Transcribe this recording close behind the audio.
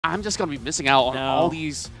I'm just going to be missing out on all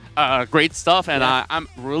these great stuff, and I'm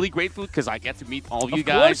really grateful because I get to meet all of you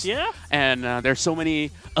guys. Course, yeah. And there's so many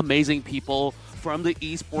amazing people from the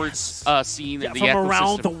esports scene and the from ecosystem.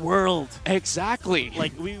 around the world. Exactly.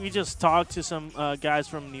 Like we just talked to some guys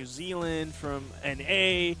from New Zealand, from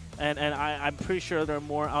NA, and I'm pretty sure there are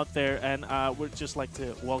more out there. And we'd just like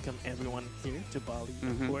to welcome everyone here to Bali,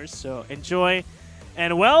 of course. So enjoy.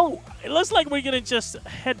 And well, it looks like we're gonna just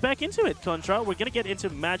head back into it, Contra. We're gonna get into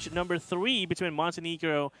match number 3 between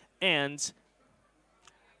Montenegro and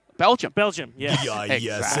Belgium. Belgium, yes. The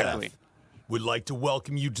IESF Exactly. would like to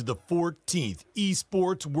welcome you to the 14th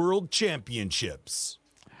Esports World Championships.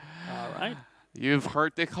 All right. You've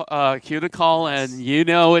heard the cue to call, and you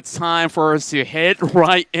know it's time for us to hit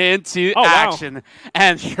right into action. Wow.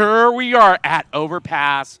 And here we are at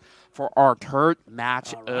Overpass for our third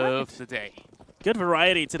match of the day. Good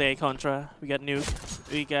variety today, Contra. We got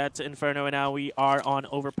Nuke, we got Inferno, and now we are on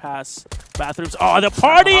Overpass bathrooms. Oh, the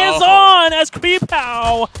party is on as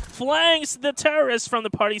Creepow flanks the terrorist from the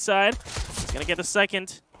party side. He's going to get the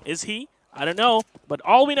second. Is he? I don't know. But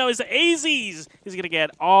all we know is the AZs is going to get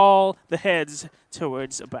all the heads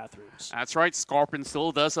towards the bathrooms. That's right. Scorpion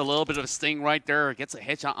still does a little bit of a sting right there. Gets a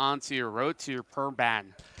headshot onto your road to your perm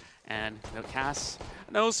ban. And Cass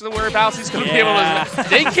knows the whereabouts. He's going to be able to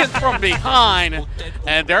take it from behind.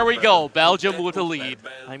 And there we go. Belgium with the lead.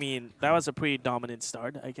 I mean, that was a pretty dominant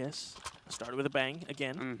start, I guess. Started with a bang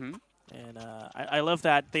again. And I love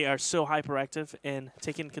that they are so hyperactive and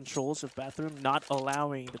taking controls of bathroom, not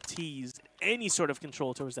allowing the T's any sort of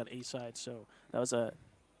control towards that A side. So that was a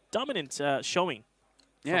dominant showing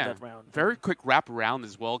from that round. Very quick wrap around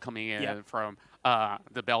as well coming in from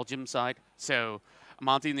the Belgium side. So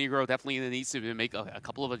Montenegro definitely needs to make a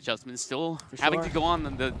couple of adjustments. Still having to go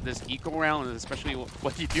on this eco round, especially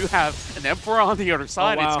when you do have an M4 on the other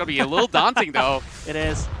side. It's going to be a little daunting, though. It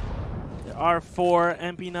is. There are 4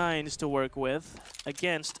 MP9s to work with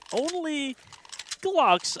against only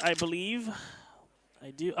Glocks, I believe. I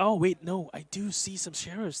do. Oh, wait, no. I do see some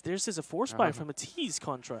sheriffs. There's a force buy from a T's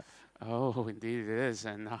Contra. Oh, indeed it is.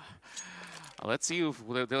 And let's see if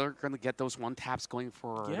they're going to get those one taps going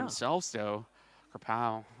for themselves, though.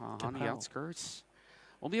 Kerpow on the outskirts.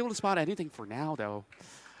 Won't be able to spot anything for now, though.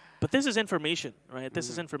 But this is information, right? This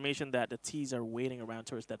is information that the T's are waiting around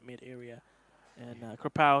towards that mid area. And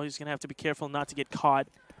Kerpow, he's going to have to be careful not to get caught.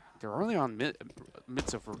 They're only on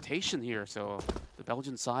midst of rotation here, so the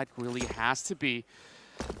Belgian side really has to be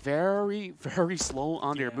very, very slow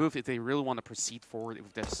on their move if they really want to proceed forward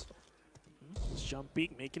with this. Jump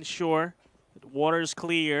peek, making sure that the water is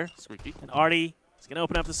clear. Squeaky. And Artie is going to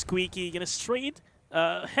open up the Squeaky, going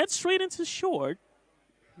to head straight into short.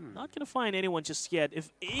 Not going to find anyone just yet. If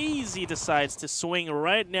AZ decides to swing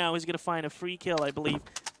right now, he's going to find a free kill, I believe.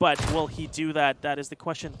 But will he do that? That is the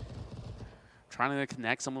question. Trying to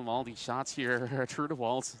connect some of all these shots here through the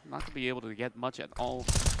walls. Not going to be able to get much at all.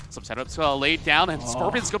 Some setups laid down, and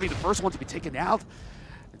Scorpion's going to be the first one to be taken out.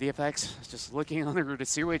 DFX is just looking under the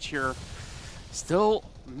sewage here. Still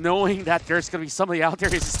knowing that there's going to be somebody out there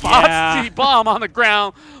who spots the bomb on the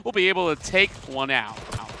ground. We'll be able to take one out.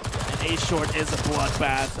 A short is a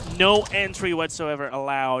bloodbath. No entry whatsoever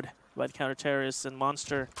allowed by the counter-terrorists and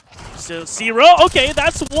Monster. So 0. Okay,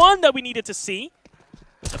 that's one that we needed to see.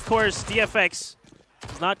 Of course, DFX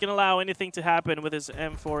is not going to allow anything to happen with his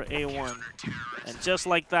M4A1. And just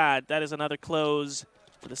like that, that is another close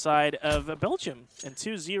for the side of Belgium. And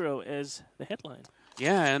 2-0 is the headline.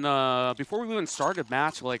 Yeah, and before we even started the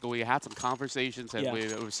match, like we had some conversations and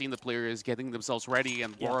we've seen the players getting themselves ready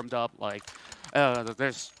and warmed up. Like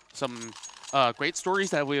there's some great stories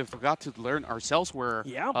that we forgot to learn ourselves where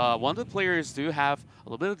one of the players do have a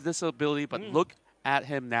little bit of disability, but look at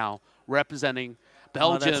him now representing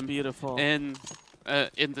Belgium in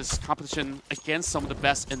this competition against some of the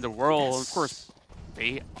best in the world. And of course,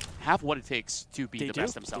 they have what it takes to be the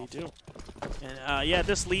best themselves. They do. And yeah,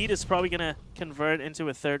 this lead is probably going to convert into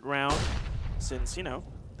a third round since, you know,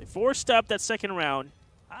 they forced up that second round.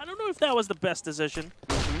 I don't know if that was the best decision,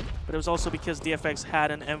 but it was also because DFX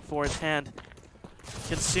had an M4 in hand.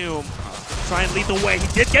 Consume. Try and lead the way. He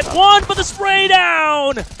did get one, but the spray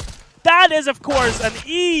down! That is, of course, an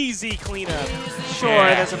easy cleanup. Sure,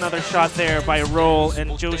 there's another shot there by Roll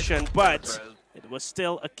and Joshin, but it was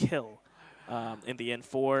still a kill in the end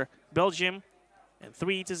for Belgium. And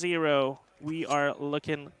 3-0, we are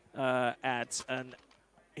looking at an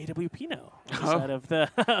AWP now on the side of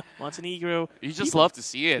the Montenegro. You just love to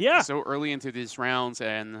see it so early into these rounds,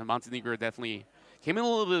 and Montenegro definitely came in a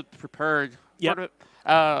little bit prepared sort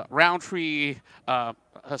of round tree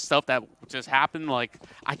stuff that just happened. Like,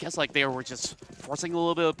 I guess like they were just forcing a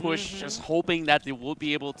little bit of push, just hoping that they would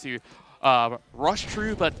be able to rush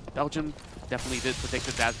through, but Belgium definitely did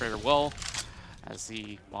predicted that very well. As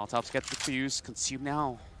the Molotovs get the fuse, Consume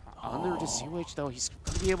now under the sewage, though. He's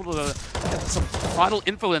going to be able to get some vital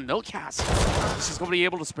info and no cast. He's just going to be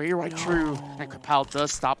able to spray right through, and Kapal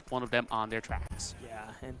does stop one of them on their tracks. Yeah,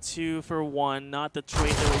 and 2 for 1, not the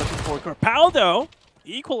trade they were looking for. Kapal, though,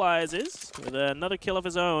 equalizes with another kill of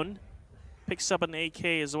his own. Picks up an AK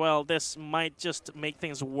as well. This might just make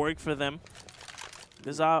things work for them.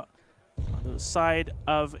 This out on the side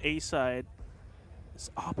of A side.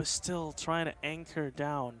 This Op is still trying to anchor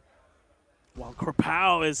down. While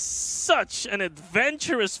Korpao is such an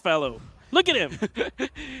adventurous fellow. Look at him.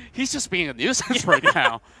 He's just being a nuisance right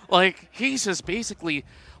now. Like, he's just basically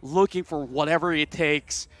looking for whatever it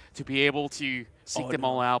takes to be able to seek them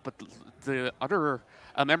all out. But the other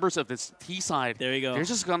members of this T side, there you go. They're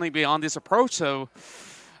just going to be on this approach. So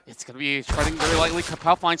it's going to be treading very lightly.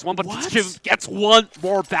 Kapal finds one, but gets one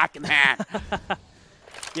more back in hand.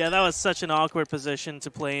 Yeah, that was such an awkward position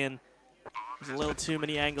to play in. There's a little too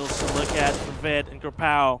many angles to look at for Vid, and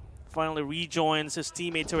Korpao finally rejoins his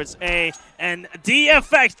teammate towards A, and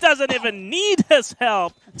DFX doesn't even need his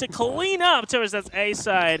help to clean up towards that A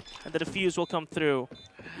side, and the defuse will come through,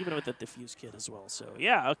 even with the defuse kit as well. So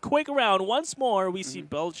yeah, a quick round. Once more, we see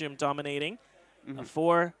Belgium dominating a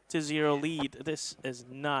 4-0 lead. This is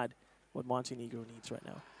not what Montenegro needs right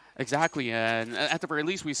now. Exactly, and at the very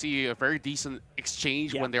least, we see a very decent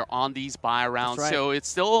exchange when they're on these buy rounds. Right. So it's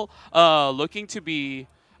still looking to be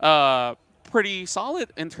pretty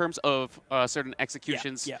solid in terms of certain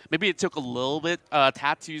executions. Maybe it took a little bit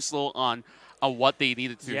tad too slow on what they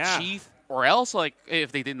needed to achieve, or else, like,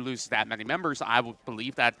 if they didn't lose that many members, I would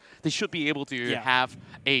believe that they should be able to have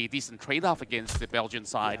a decent trade-off against the Belgian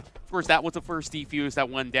side. Of course, that was the first defuse that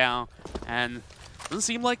went down, and doesn't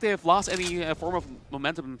seem like they've lost any form of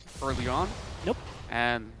momentum early on. Nope.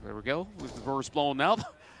 And there we go. With the doors blown up.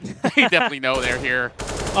 They definitely know they're here.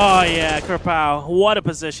 Oh, yeah, Korpao. What a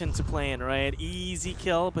position to play in, right? Easy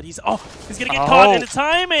kill, but he's going to get caught in the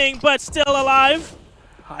timing, but still alive.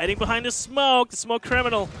 Hiding behind the smoke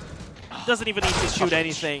criminal. Doesn't even need to shoot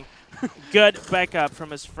anything. Good backup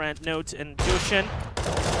from his friend Note and Jushin.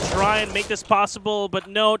 Try and make this possible, but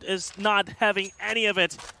Note is not having any of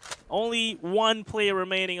it. Only one player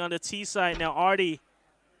remaining on the T side now. Artie,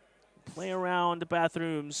 play around the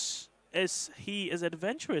bathrooms. Is he as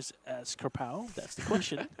adventurous as Korpao? That's the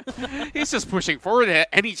question. He's just pushing forward at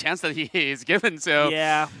any chance that he is given. So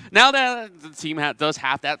now that the team does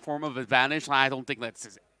have that form of advantage, I don't think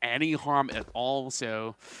that's any harm at all.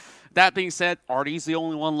 So that being said, Artie's the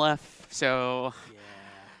only one left. So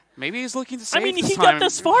maybe he's looking to save he time. got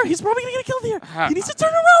this far. He's probably going to get a kill there. He needs to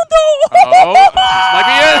turn around, though. Might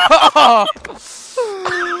be it.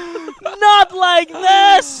 Not like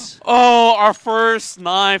this. Oh, our first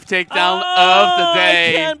knife takedown of the day.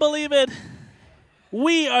 I can't believe it.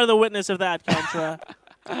 We are the witness of that, Contra.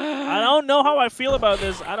 I don't know how I feel about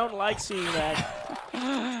this. I don't like seeing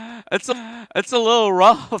that. It's a little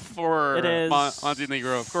rough for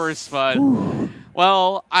Montenegro, of course, but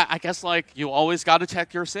well, I guess like you always got to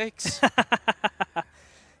check your stakes.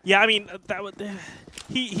 Yeah, I mean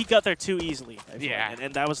he got there too easily.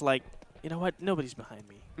 And that was like, you know what? Nobody's behind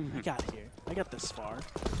me. I got here. I got this far.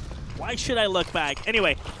 Why should I look back?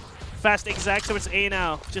 Anyway, fast exact towards A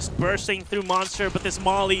now. Just bursting through Monster, but this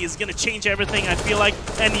Molly is going to change everything, I feel like.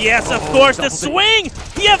 And yes, of course, the swing!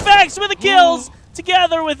 DFX with the kills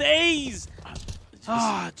together with A's.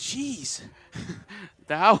 Ah, jeez.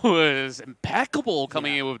 That was impeccable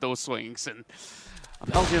coming in with those swings. And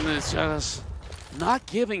Belgium is just not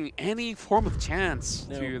giving any form of chance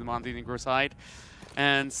to the Montenegro side.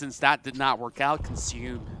 And since that did not work out,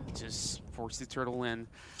 Consume just forced the turtle in,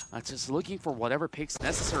 just looking for whatever picks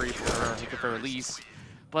necessary for at the very least.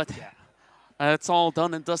 But it's all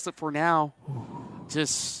done and dusted for now.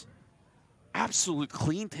 Just absolute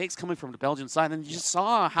clean takes coming from the Belgian side, and you just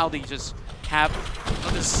saw how they just have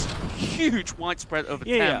this huge widespread of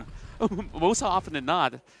attempt. Most often than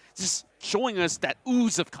not, just showing us that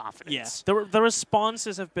ooze of confidence. Yeah, the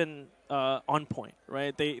responses have been on point,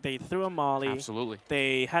 right? They threw a molly. Absolutely.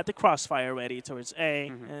 They had the crossfire ready towards A,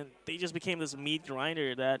 and they just became this meat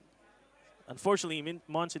grinder that, unfortunately,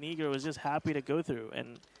 Montenegro was just happy to go through.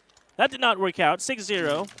 And that did not work out.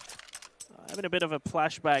 6-0. having a bit of a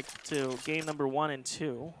flashback to game number 1 and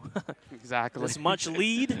 2. Exactly. This much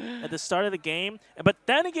lead at the start of the game. But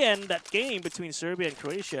then again, that game between Serbia and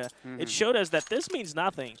Croatia, it showed us that this means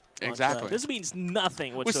nothing. Exactly. This means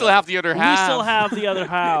nothing whatsoever. We still have the other half. We still have the other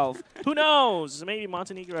half. Who knows? Maybe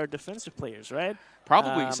Montenegro are defensive players, right?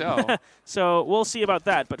 Probably so. So we'll see about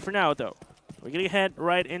that. But for now, though, we're going to head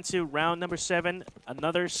right into round number 7.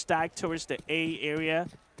 Another stack towards the A area.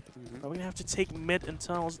 We're going to have to take mid and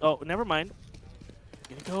tunnels. Oh, never mind.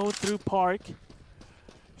 We're going to go through Park.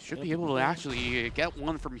 Should be able to actually get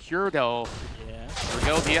one from here, though. Yeah. There we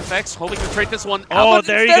go, VFX, hoping to trade this one. Oh, out,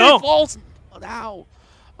 there you go. Falls. Ow.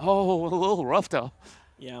 Oh, a little rough, though.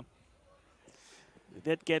 Yeah. They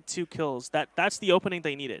did get 2 kills. That's the opening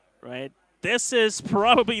they needed, right? This is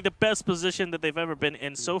probably the best position that they've ever been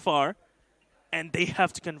in so far. And they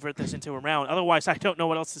have to convert this into a round. Otherwise, I don't know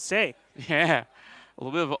what else to say. Yeah. A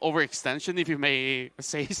little bit of overextension, if you may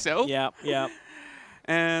say so. Yeah, yeah.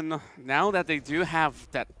 And now that they do have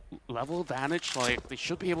that level advantage, like, they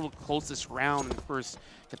should be able to close this round and first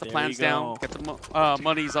get the plans down, get the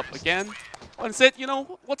monies up again. And said, you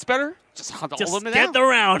know, what's better? Just hunt all of them get the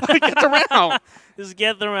round. Get the round. Just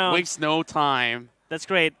get the round. Waste no time. That's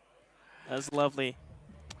great. That's lovely.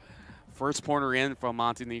 First pointer in from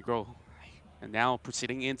Montenegro. And now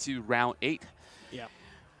proceeding into round 8. Yeah.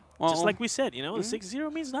 Well, just like we said, you know, the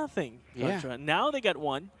 6-0 means nothing. Yeah. Now they got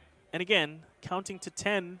 1. And again, counting to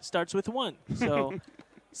 10 starts with 1. So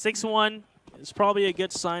 6-1 is probably a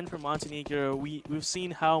good sign for Montenegro. We've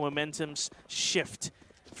seen how momentums shift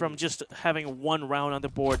from just having 1 round on the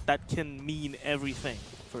board. That can mean everything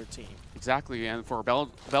for a team. Exactly, and for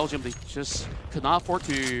Belgium, they just could not afford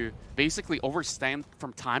to basically overstand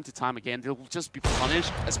from time to time again. They'll just be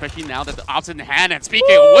punished, especially now that the odds in hand. And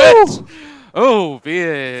speaking of which, oh,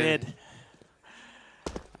 Vid.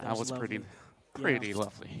 That was lovely. pretty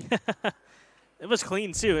lovely. It was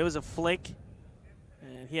clean, too. It was a flick.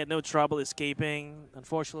 And he had no trouble escaping.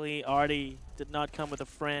 Unfortunately, Artie did not come with a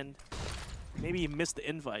friend. Maybe he missed the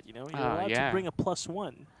invite, you know? You're allowed to bring a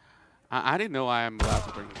 +1. I didn't know I'm allowed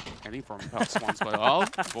to bring any form of +1s, but oh,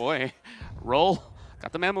 boy. Roll.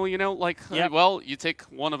 Got the memo, you know? Like, well, you take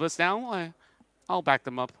one of us down, I'll back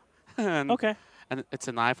them up. And, okay. And it's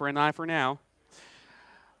an eye for an eye for now.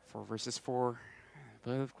 4 versus 4.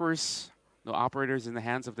 But, of course, no operators in the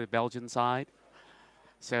hands of the Belgian side.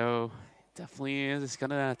 So, definitely is going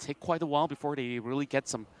to take quite a while before they really get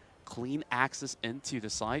some clean access into the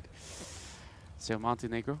side. So,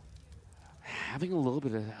 Montenegro having a little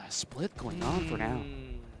bit of a split going on for now.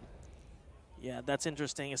 Yeah, that's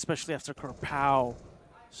interesting, especially after Korpau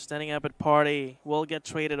standing up at party. Will get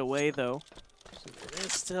traded away, though. So it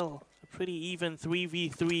is still a pretty even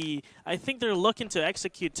 3v3. I think they're looking to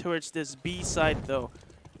execute towards this B side, though.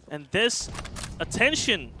 And this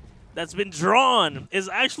attention that's been drawn is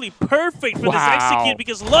actually perfect for this execute,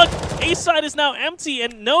 because look, A side is now empty,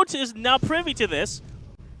 and Note is now privy to this.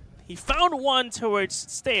 He found one towards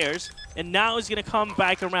stairs, and now he's going to come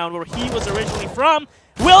back around where he was originally from.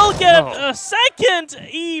 Will get a second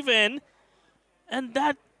even, and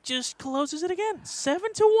that just closes it again.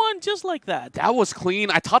 7-1, just like that. That was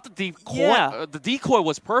clean. I thought the decoy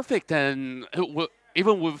was perfect, and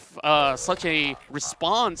even with such a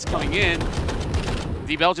response coming in,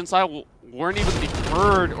 the Belgian side weren't even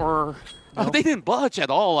deterred or... They didn't budge at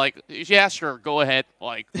all. Like, yeah, sure, go ahead.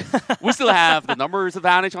 Like, we still have the numbers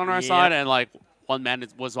advantage on our side, and like 1 man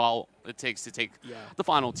was all it takes to take the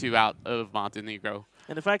final 2 out of Montenegro.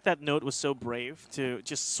 And the fact that Note was so brave to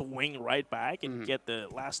just swing right back and get the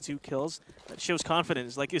last 2 kills, that shows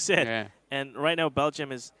confidence, like you said. Yeah. And right now,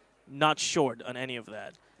 Belgium is not short on any of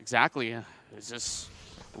that. Exactly. It's just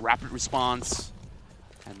rapid response.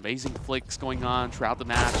 Amazing flicks going on throughout the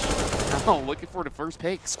match. Now looking for the first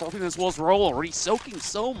pick. Scorpion as well as Roll already soaking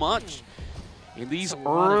so much in these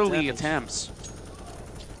early attempts.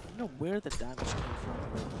 I don't know where the damage came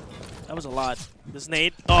from. That was a lot. This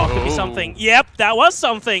nade. Oh, could be something. Yep, that was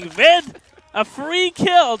something. Vid, a free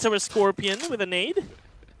kill to a Scorpion with a nade.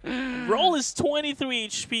 Roll is 23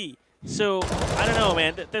 HP. So, I don't know,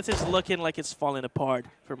 man. This is looking like it's falling apart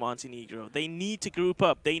for Montenegro. They need to group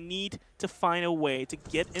up. They need to find a way to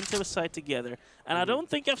get into a side together. And I don't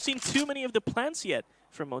think I've seen too many of the plans yet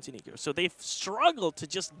from Montenegro. So they've struggled to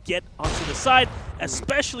just get onto the side,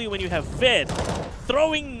 especially when you have Vid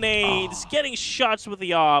throwing nades, getting shots with the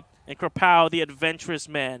AWP, and Korpau, the adventurous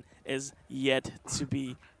man, is yet to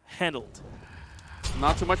be handled.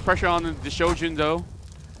 Not too much pressure on the Shojin, though.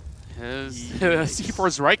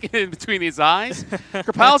 C4's right in between his eyes.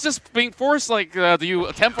 Korpau's just being forced, like, do you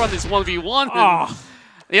attempt on this 1v1?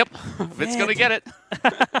 Yep, Vid's going to get it.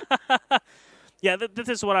 Yeah, this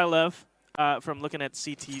is what I love. from looking at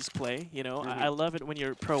CT's play. You know, I love it when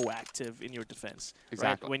you're proactive in your defense.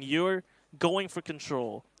 Exactly. Right? When you're going for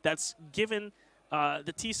control, that's given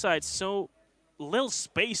the T side so little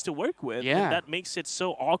space to work with, and that makes it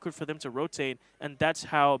so awkward for them to rotate, and that's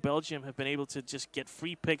how Belgium have been able to just get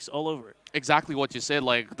free picks all over. Exactly what you said,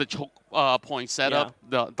 like the choke point setup,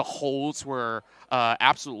 the holds were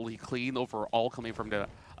absolutely clean overall coming from the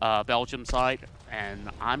Belgium side, and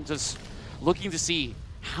I'm just looking to see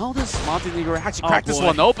how does Montenegro actually crack this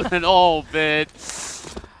one open, and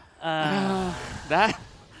that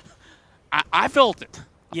I felt it.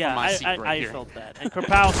 Yeah, I felt that. And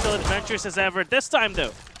Krapao still adventurous as ever. This time,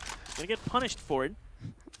 though, gonna get punished for it.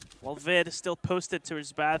 While Vid is still posted to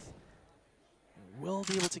his bath. Will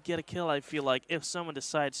be able to get a kill, I feel like, if someone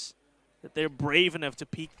decides that they're brave enough to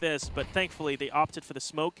peek this. But thankfully, they opted for the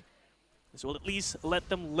smoke. This will at least let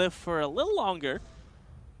them live for a little longer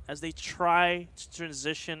as they try to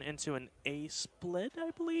transition into an A split,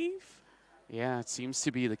 I believe. Yeah, it seems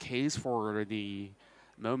to be the case for the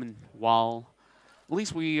moment, while at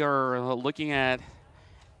least we are looking at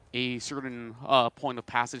a certain point of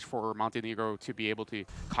passage for Montenegro to be able to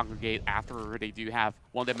congregate after they do have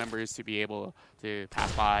one of their members to be able to pass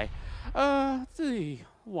by the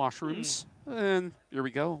washrooms. And here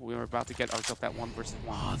we go. We're about to get ourselves that 1 versus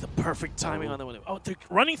 1. Oh, the perfect timing on the one. Oh, they're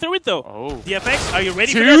running through it, though. Oh. DFX, are you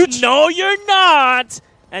ready for this? No, you're not.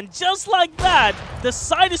 And just like that, the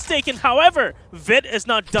side is taken. However, Vid is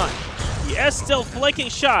not done. He is still flicking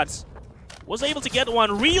shots. Was able to get one,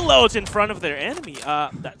 reloads in front of their enemy.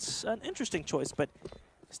 That's an interesting choice, but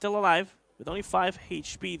still alive with only 5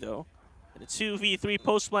 HP, though. And a 2v3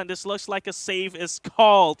 post-plant, this looks like a save is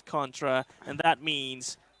called, Contra, and that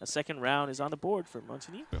means a second round is on the board for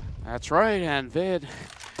Montenegro. That's right, and Vid,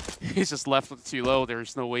 he's just left too low.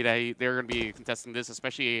 There's no way that they're going to be contesting this,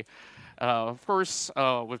 especially, of course,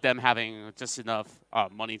 with them having just enough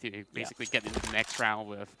money to basically get into the next round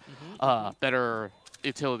with better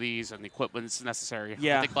utilities and equipments necessary.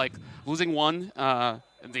 Yeah. I think, like, losing one, and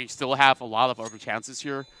they still have a lot of other chances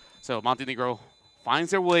here. So Montenegro finds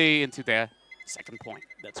their way into the second point.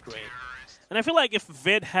 That's great. And I feel like if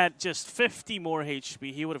Vid had just 50 more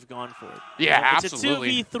HP, he would have gone for it. Yeah,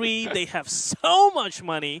 absolutely. It's a 2v3. They have so much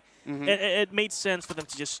money. It made sense for them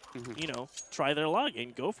to just, you know, try their luck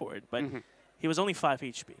and go for it. But he was only 5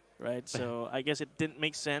 HP, right? So I guess it didn't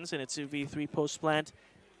make sense in a 2v3 post-plant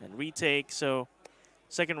and retake. So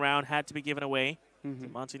second round had to be given away to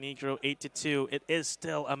Montenegro, 8-2. It is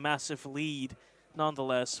still a massive lead,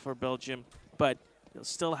 nonetheless, for Belgium. But they'll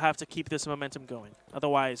still have to keep this momentum going.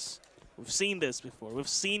 Otherwise, we've seen this before. We've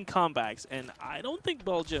seen comebacks, and I don't think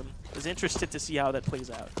Belgium is interested to see how that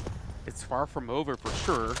plays out. It's far from over for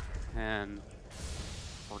sure, and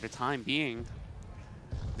for the time being,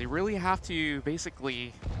 they really have to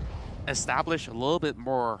basically establish a little bit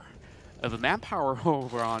more of a manpower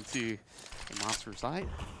over onto the Monster side,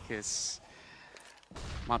 because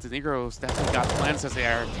Montenegro's definitely got plans as they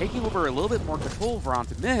are taking over a little bit more control over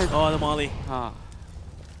onto mid. Oh, the molly.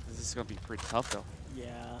 This is going to be pretty tough, though.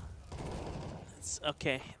 Yeah. It's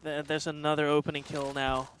okay. There's another opening kill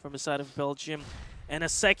now from the side of Belgium, and a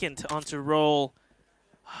second onto roll.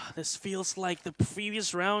 This feels like the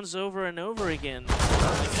previous rounds over and over again.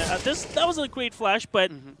 That was a great flash,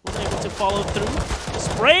 but wasn't able to follow through.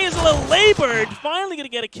 Spray is a little labored. Finally going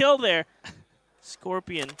to get a kill there.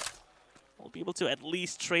 Scorpion will be able to at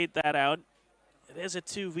least trade that out. It is a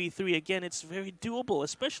 2v3. Again, it's very doable,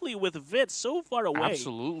 especially with Vid so far away.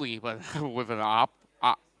 Absolutely, but with an op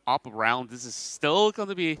round, this is still going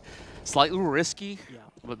to be slightly risky. Yeah.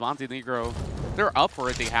 With Montenegro, they're up for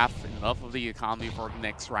it. They have enough of the economy for the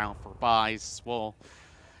next round for buys as well.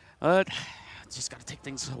 But just got to take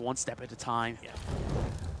things one step at a time. Yeah.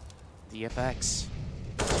 DFX.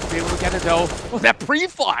 Be able to get it, though. Oh, that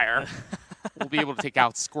pre-fire! We'll be able to take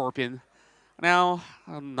out Scorpion. Now,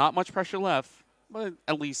 not much pressure left, but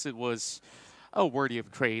at least it was worthy of a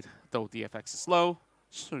trade, though DFX is slow.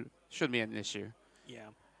 Shouldn't be an issue. Yeah.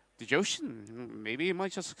 The Joshin, maybe you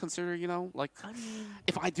might just consider, you know, like,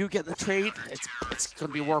 if I do get the trade, it's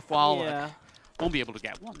going to be worthwhile. Yeah. Like, won't be able to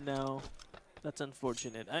get one. No. That's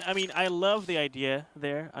unfortunate. I mean, I love the idea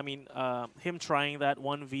there. I mean, him trying that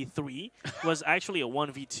 1v3 was actually a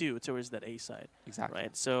 1v2 towards that A side. Exactly.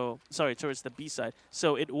 Right? So, sorry, towards the B side.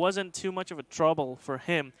 So it wasn't too much of a trouble for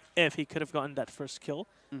him if he could have gotten that first kill.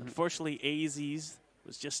 Unfortunately, AZ's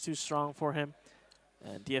was just too strong for him.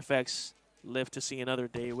 And DFX lived to see another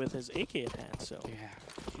day with his AK at hand. So,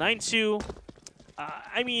 9-2.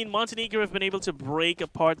 I mean, Montenegro have been able to break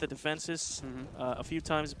apart the defenses a few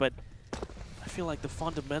times, but I feel like the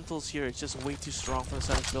fundamentals here is just way too strong for the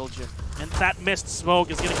side of Belgium. And that missed smoke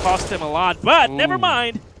is going to cost them a lot. But never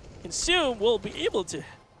mind. Consume will be able to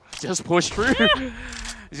just push through. Yeah.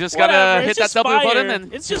 He's just got to hit that W fire. button.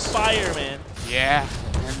 And it's just fire, man. Yeah.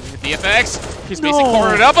 And the FX, he's basically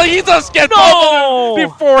cornered up, but he does get both of them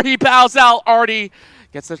before he bows out. Artie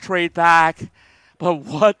gets the trade back. But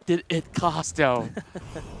what did it cost, though?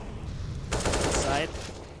 Side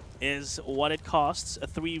is what it costs. A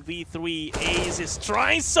 3v3. A's is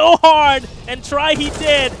trying so hard, and try he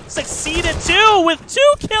did. Succeeded too with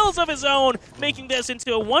 2 kills of his own, making this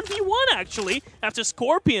into a 1v1 actually, after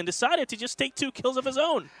Scorpion decided to just take 2 kills of his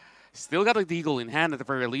own. Still got a deagle in hand at the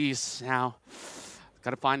very least. Now,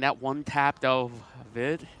 got to find that one tap though.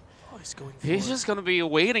 Vid. Oh, he's just going to be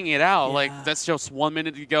waiting it out. Yeah. Like, that's just 1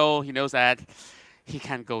 minute to go. He knows that he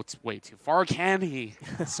can't go way too far, can he?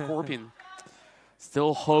 Scorpion.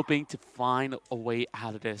 Still hoping to find a way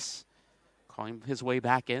out of this. Calling his way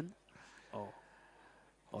back in.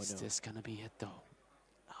 Is this going to be it, though?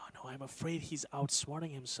 Oh, no, I'm afraid he's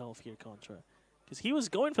outsmarting himself here, Contra. Because he was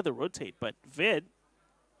going for the rotate, but Vid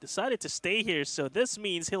decided to stay here, so this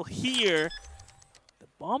means he'll hear the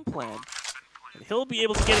bomb plan. And he'll be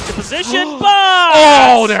able to get into position, but...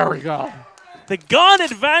 Oh, there we go. The gun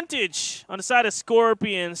advantage on the side of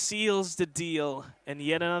Scorpion seals the deal, and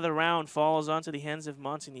yet another round falls onto the hands of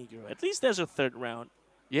Montenegro. At least there's a 3rd round.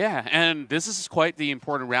 Yeah, and this is quite the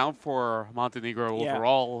important round for Montenegro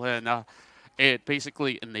overall, and it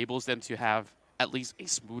basically enables them to have at least a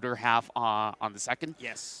smoother half on the second.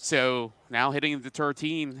 Yes. So now hitting the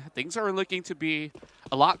 13, things are looking to be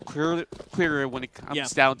a lot clearer when it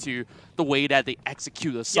comes down to the way that they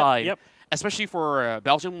execute a side. Yep. Especially for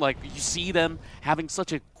Belgium, like you see them having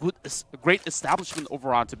such a great establishment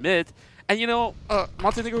over onto mid, and you know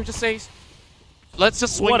Montenegro just says, "Let's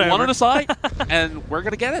just swing one on the side, and we're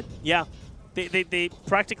gonna get it." Yeah, they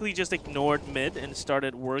practically just ignored mid and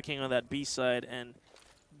started working on that B side, and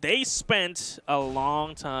they spent a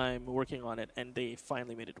long time working on it, and they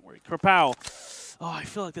finally made it work. Krapow, I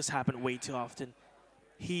feel like this happened way too often.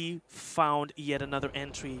 He found yet another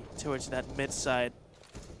entry towards that mid side.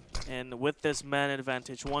 And with this man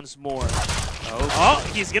advantage once more.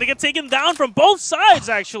 He's going to get taken down from both sides,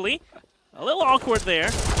 actually. A little awkward there.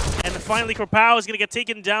 And finally, Krapow is going to get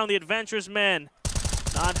taken down. The adventurous men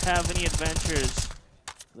not have any adventures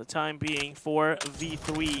for the time being.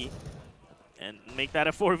 4v3. And make that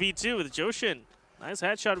a 4v2 with Joshin. Nice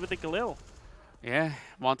headshot with the Galil. Yeah,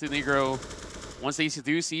 Montenegro, once they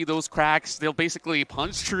do see those cracks, they'll basically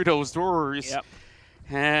punch through those doors. Yep.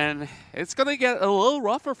 And it's going to get a little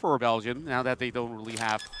rougher for Belgium now that they don't really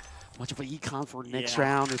have much of an econ for next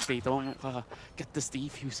round if they don't get this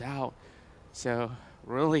defuse out. So,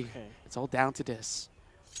 really, it's all down to this.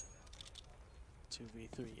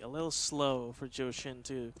 2v3. A little slow for Joshin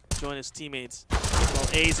to join his teammates. Well,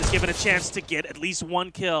 Ace is given a chance to get at least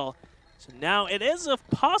 1 kill. So now it is a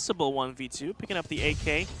possible 1v2, picking up the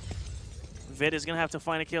AK. Vid is going to have to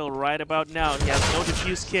find a kill right about now. He has no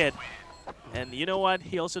defuse kit. And you know what?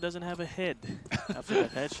 He also doesn't have a head after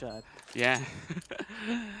that headshot. Yeah,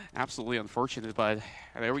 absolutely unfortunate, but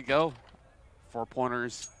there we go. 4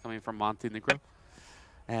 pointers coming from Montenegro.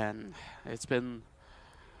 And it's been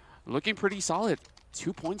looking pretty solid.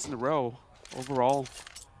 2 points in a row overall.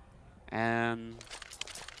 And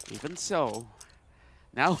even so,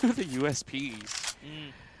 now with the USPs,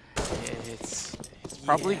 it's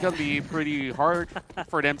probably going to be pretty hard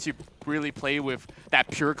for them to really play with that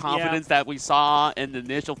pure confidence that we saw in the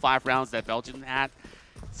initial 5 rounds that Belgium had.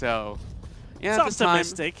 So, yeah, this time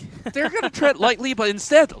they're going to tread lightly, but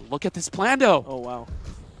instead, look at this plan, though. Oh, wow.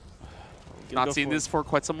 Not seen this for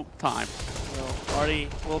quite some time. Well, Artie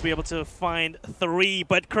will be able to find 3,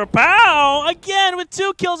 but Krapow, again, with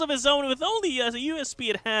 2 kills of his own, with only a USP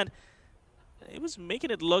at hand. It was making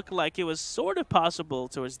it look like it was sort of possible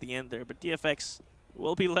towards the end there, but DFX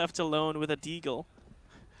will be left alone with a deagle.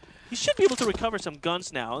 He should be able to recover some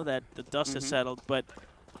guns now that the dust has settled, but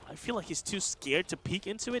I feel like he's too scared to peek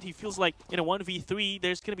into it. He feels like in a 1v3,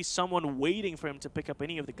 there's going to be someone waiting for him to pick up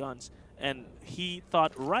any of the guns. And he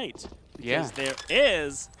thought right, because there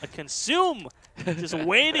is a Consume just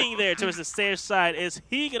waiting there towards the stairs side. Is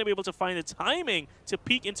he going to be able to find the timing to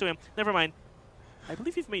peek into him? Never mind. I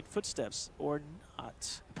believe you've made footsteps, or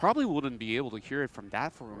not. Probably wouldn't be able to hear it from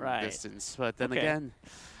that distance, but then again,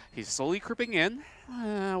 he's slowly creeping in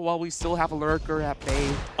while we still have a lurker at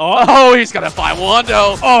bay. Oh, he's going to find one,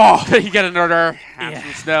 though. Oh, he get another.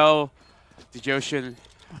 Snow. Dejoshin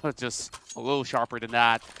just a little sharper than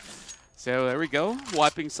that. So there we go.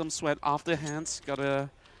 Wiping some sweat off the hands. Got to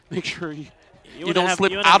make sure you don't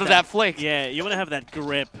slip out of that flick. Yeah, you want to have that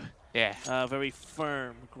grip Yeah. Very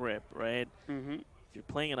firm grip, right? Mm-hmm. If you're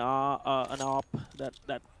playing an op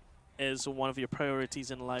that is one of your priorities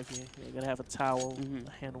in life, you're gonna have a towel,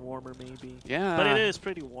 a hand warmer maybe. Yeah. But it is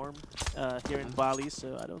pretty warm here in Bali,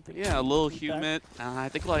 so I don't think. Yeah, a little humid. I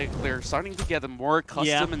think like they're starting to get more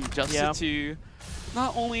accustomed and adjusted to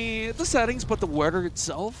not only the settings but the weather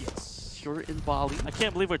itself. Yes. Here in Bali. I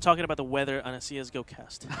can't believe we're talking about the weather on a CSGO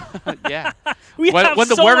cast. Yeah. when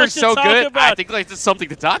the so weather's so good, about. I think like there's something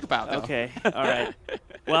to talk about. Though. Okay. All right.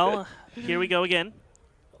 Well, here we go again.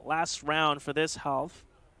 Last round for this half.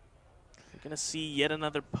 We're gonna see yet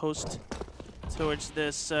another post towards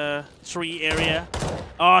this tree area.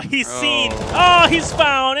 Oh, he's seen. Oh, he's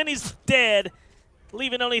found, and he's dead.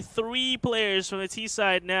 Leaving only 3 players from the T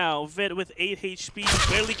side now. Vid with 8 HP,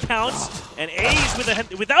 barely counts. And A's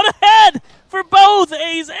without a head for both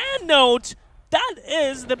A's and Note. That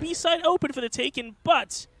is the B side open for the taken,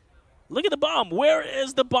 but look at the bomb. Where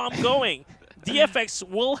is the bomb going? DFX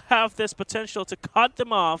will have this potential to cut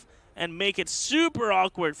them off and make it super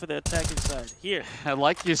awkward for the attacking side. Here.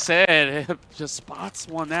 Like you said, it just spots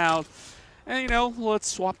one out. And, you know,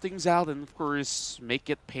 let's swap things out and, of course, make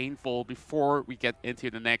it painful before we get into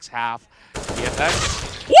the next half.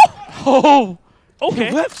 DFX. Oh! Okay.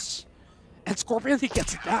 He whips. And Scorpion, he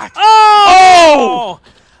gets it back. Oh!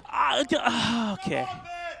 Okay.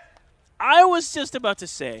 I was just about to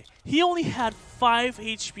say, he only had 5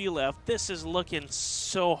 HP left. This is looking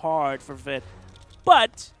so hard for Vid.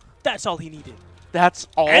 But that's all he needed. That's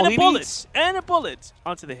all he needs. And a bullet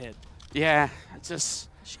onto the head. Yeah, just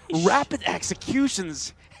rapid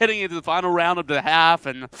executions heading into the final round of the half.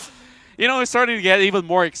 And, you know, it's starting to get even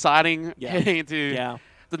more exciting heading into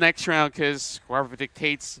the next round because whoever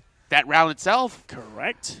dictates that round itself.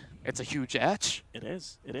 Correct. It's a huge edge. It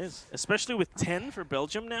is. It is. Especially with 10 for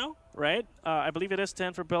Belgium now, right? I believe it is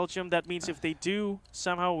 10 for Belgium. That means if they do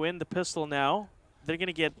somehow win the pistol now, they're going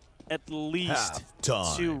to get at least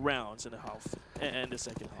 2 rounds and a half in the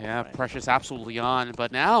second half. Yeah, right? pressure's absolutely on.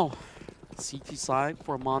 But now, CT side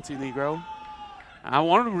for Montenegro. I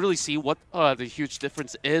want to really see what the huge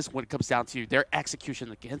difference is when it comes down to their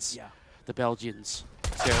execution against the Belgians.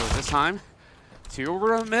 So this time, 2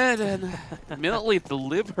 over a mid and immediately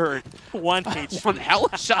delivered 1 HP. One hell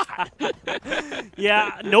of a shot.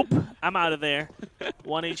 Yeah, nope. I'm out of there.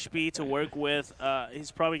 1 HP to work with.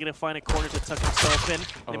 He's probably going to find a corner to tuck himself in.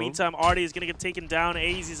 In the meantime, Artie is going to get taken down.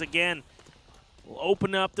 Azies again will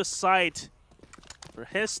open up the site for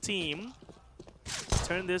his team.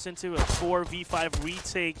 Turn this into a 4v5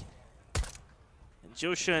 retake. And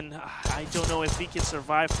Joshan, I don't know if he can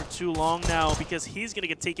survive for too long now because he's going to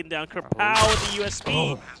get taken down. Kerpow with the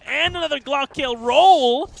USP. And another Glock kill.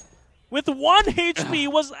 Roll with 1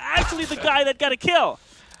 HP was actually the guy that got a kill.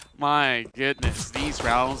 My goodness, these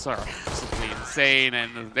rounds are absolutely insane.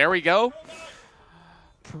 And there we go.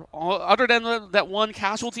 Other than that 1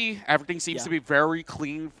 casualty, everything seems to be very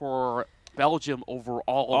clean for Belgium overall.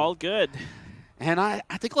 All good. And I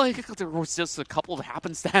think like there was just a couple of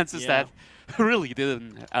happenstances that really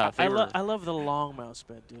didn't favor. I love the long mouse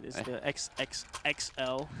pad, dude. It's the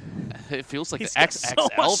XXXL. It feels like He's the got so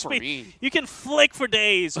XXL much for speed. me. You can flick for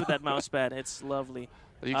days with that mouse pad. It's lovely.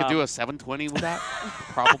 You could do a 720 with that,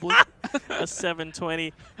 probably. A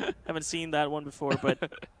 720. Haven't seen that one before,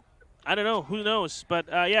 but I don't know. Who knows? But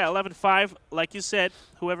yeah, 11-5. Like you said,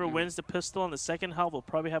 whoever wins the pistol in the second half will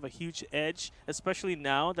probably have a huge edge, especially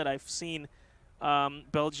now that I've seen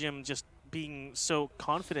Belgium just being so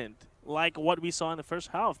confident, like what we saw in the first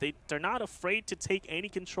half. They're not afraid to take any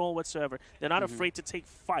control whatsoever. They're not afraid to take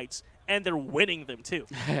fights, and they're winning them too.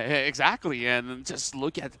 Exactly, and just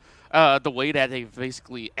look at the way that they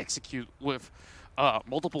basically execute with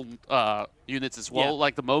multiple units as well.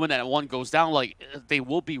 Like the moment that one goes down, like they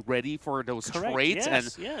will be ready for those trades, and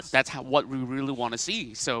that's what we really want to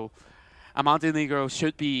see. So Montenegro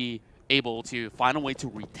should be able to find a way to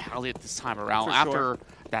retaliate this time around after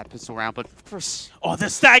that pistol round. But first, the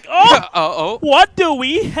stack! Oh, what do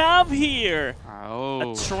we have here?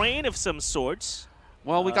 A train of some sorts.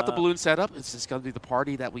 Well, we got the balloon set up. Is this going to be the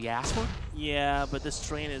party that we asked for? Yeah, but this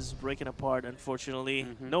train is breaking apart, unfortunately.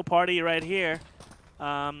 No party right here.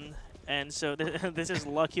 And so this is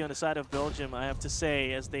lucky on the side of Belgium, I have to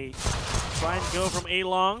say, as they try and go from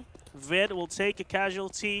A-long. Vid will take a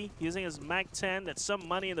casualty using his MAC-10. That's some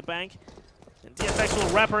money in the bank. And DFX will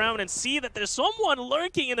wrap around and see that there's someone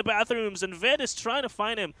lurking in the bathrooms, and Vid is trying to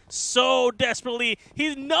find him so desperately.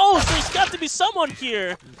 He knows there's got to be someone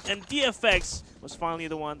here, and DFX was finally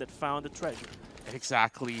the one that found the treasure.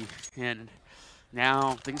 Exactly, and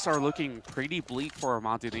now things are looking pretty bleak for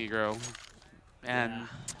Montenegro. And,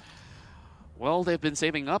 well, they've been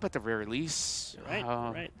saving up at the very least. You're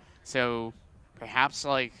right, So perhaps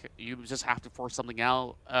like you just have to force something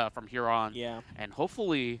out from here on, and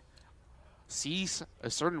hopefully sees a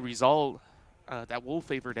certain result that will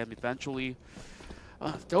favor them eventually.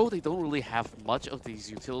 Though they don't really have much of these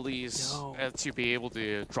utilities to be able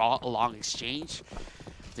to draw a long exchange,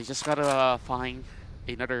 they just gotta find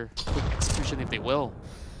another quick execution if they will.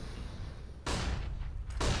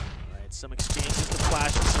 Alright, some exchanges, the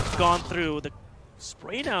flashes have gone through. The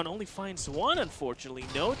spray down only finds one, unfortunately.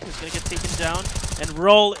 Note is going to get taken down, and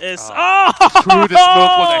Roll is... Through the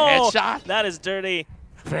smoke with a headshot. That is dirty.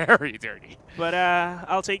 Very dirty. But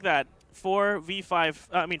I'll take that.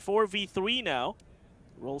 4v3 now.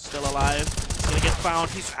 Roll's still alive. He's going to get found.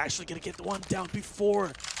 He's actually going to get the one down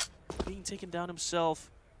before being taken down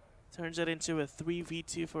himself. Turns it into a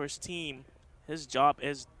 3v2 for his team. His job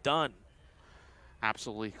is done.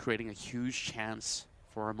 Absolutely, creating a huge chance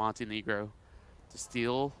for Montenegro to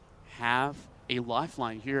still have a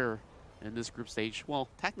lifeline here in this group stage. Well,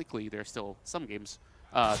 technically, there's still some games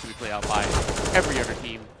to be played out by every other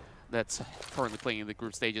team that's currently playing in the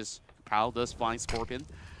group stages. Prowl does find Scorpion.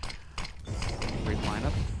 Great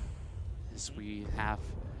lineup. As we have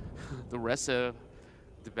the rest of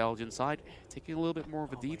the Belgian side taking a little bit more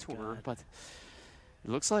of a detour, but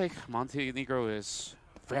it looks like Montenegro is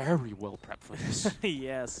very well prepped for this.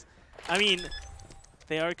 Yes. I mean,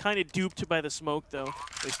 they are kind of duped by the smoke, though.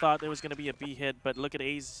 They thought there was going to be a B hit, but look at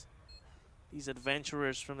A's. These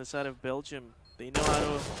adventurers from the side of Belgium. They know how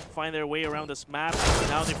to find their way around this map.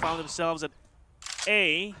 Now they found themselves at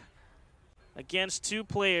A against two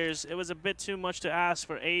players. It was a bit too much to ask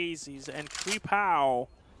for A's and Creepow.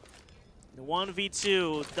 The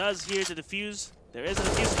 1v2 does here to defuse. There is a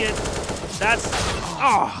defuse kit. That's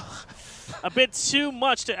a bit too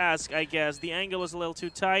much to ask, I guess. The angle was a little too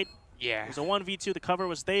tight. Yeah. It was a 1v2. The cover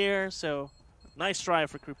was there, so nice try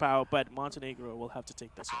for Creepow, but Montenegro will have to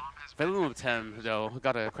take this one. BELGIUM 10, though,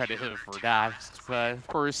 gotta credit him for that. But of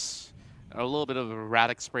course, a little bit of a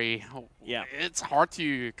erratic spray. Yeah. It's hard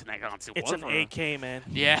to connect onto. It's an AK, man.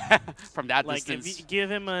 Yeah, from that distance. If you give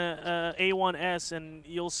him a A1S and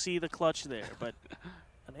you'll see the clutch there, but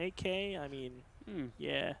an AK, I mean,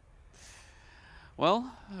 yeah.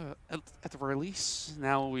 Well, at the very least,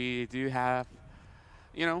 now we do have,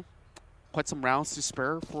 you know, quite some rounds to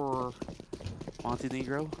spare for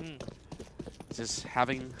Montenegro. Just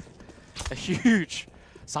having a huge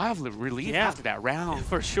sigh of relief after that round.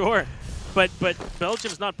 For sure. But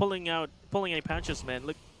Belgium's not pulling any punches, man.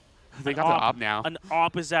 Look, they got the op now. An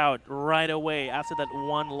op is out right away after that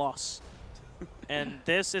one loss. And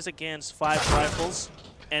this is against 5 rifles.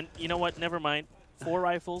 And you know what? Never mind. 4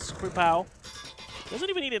 rifles. Creepow doesn't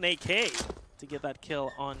even need an AK to get that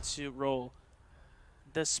kill onto Roll.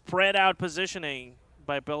 The spread out positioning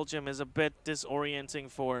by Belgium is a bit disorienting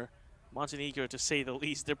for Montenegro, to say the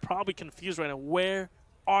least. They're probably confused right now. Where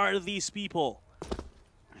are these people?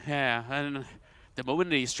 Yeah, and the moment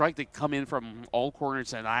they strike, they come in from all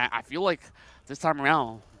corners, and I feel like this time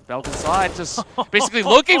around, the Belgian side just basically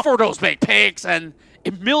looking for those big picks, and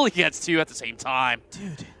it immediately gets 2 at the same time.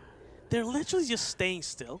 Dude, they're literally just staying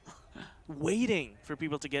still, waiting for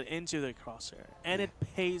people to get into their crosshair, and it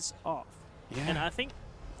pays off. Yeah. And I think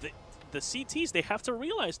the CTs, they have to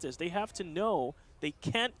realize this. They have to know they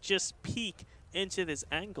can't just peek into these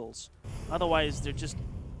angles. Otherwise, they're just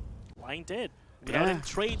lying dead without any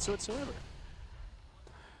trades whatsoever.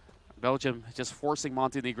 Belgium just forcing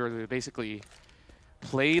Montenegro to basically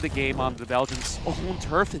play the game on the Belgians' own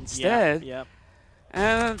turf instead. Yeah.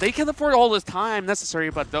 And they can afford all this time necessary,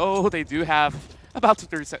 but though they do have about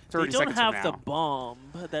 30 seconds They don't from have the bomb.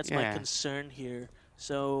 That's my concern here.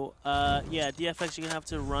 So, yeah, DFX, you're going to have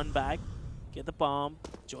to run back, get the bomb,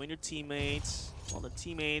 join your teammates, while the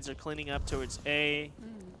teammates are cleaning up towards A,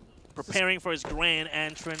 preparing for his grand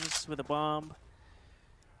entrance with a bomb.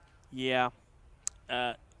 Yeah.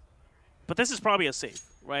 But this is probably a safe,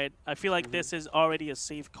 right? I feel like this is already a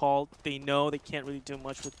safe call. They know they can't really do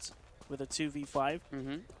much with a 2v5.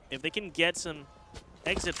 If they can get some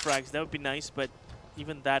exit frags, that would be nice, but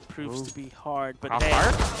even that proves to be hard. But hey,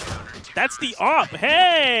 that's the op.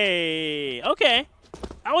 Hey! Okay.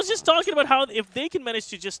 I was just talking about how if they can manage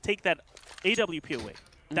to just take that AWP away,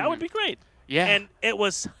 that would be great. Yeah. And it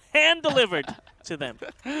was hand-delivered to them.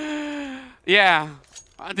 Yeah.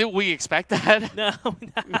 Did we expect that? No.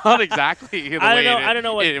 Not exactly the way I don't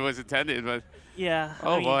know what it was intended, but yeah.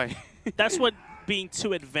 Oh, I mean, boy. That's what being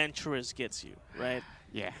too adventurous gets you, right?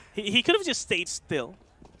 Yeah. He could have just stayed still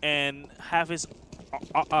and have his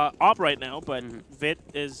op right now, but Vit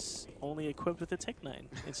is only equipped with a Tech-9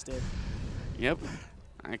 instead. Yep.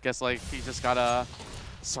 I guess like he just gotta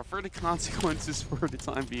suffer the consequences for the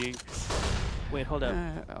time being. Wait, hold up.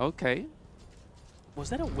 Okay. Was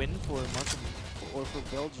that a win for Montenegro or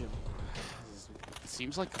for Belgium?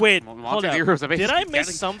 Seems like wait, hold up. Did I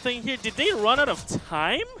miss something here? Did they run out of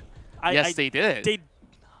time? Yes, they did.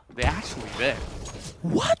 They actually did.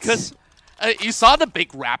 What? Because you saw the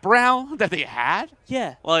big wraparound that they had?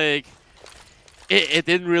 Yeah. Like, it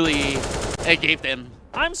didn't really... It gave them...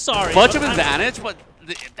 I'm sorry. Much of advantage, but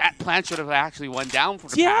that plan should have actually went down for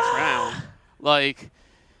the past round. Like,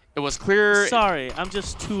 it was clear... Sorry, I'm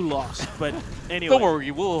just too lost. But anyway. Don't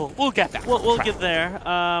worry, we'll get that. We'll get there.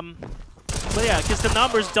 But yeah, because the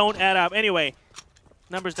numbers don't add up. Anyway,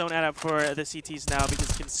 numbers don't add up for the CTs now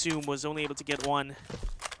because Consume was only able to get one.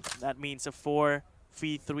 That means a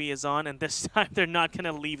 4v3 is on, and this time they're not going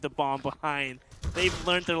to leave the bomb behind. They've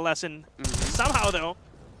learned their lesson. Somehow, though,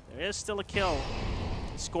 there is still a kill.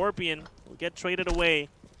 Scorpion will get traded away.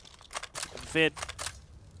 Vid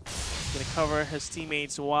going to cover his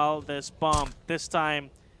teammates while this bomb, this time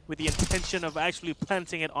with the intention of actually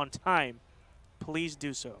planting it on time. Please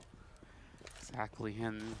do so. Exactly,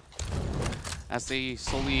 and as they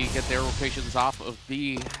slowly get their rotations off of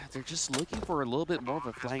B, they're just looking for a little bit more of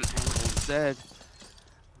a flank angle instead.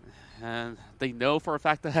 And they know for a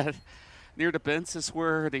fact that near the bins is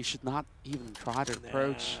where they should not even try to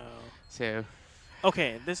approach. So,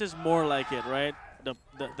 okay, this is more like it, right?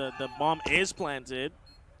 The bomb is planted,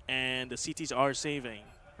 and the CTs are saving.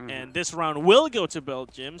 And this round will go to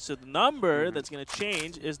Belgium, so the number that's going to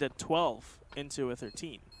change is the 12 into a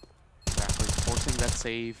 13. Exactly, forcing that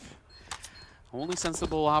save. Only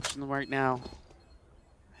sensible option right now.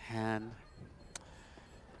 And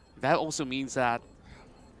that also means that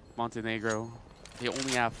Montenegro, they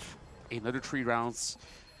only have another 3 rounds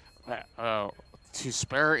to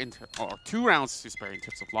spare, or 2 rounds to spare in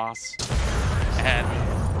terms of loss.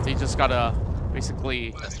 And they just gotta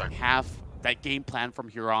basically have that game plan from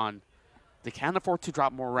here on. They can't afford to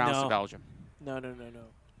drop more rounds to Belgium. No.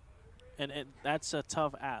 And that's a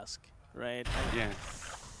tough ask, right? Yeah.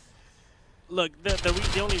 Look,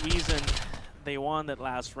 the only reason they won that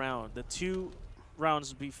last round, the 2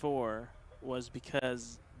 rounds before, was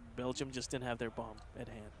because Belgium just didn't have their bomb at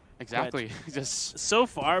hand. Exactly. Just so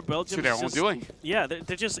far, Belgium to their own doing. Yeah,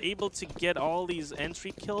 they're just able to get all these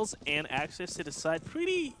entry kills and access to the side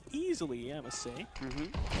pretty easily, I must say.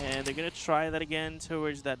 And they're going to try that again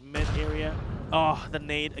towards that mid area. Oh, the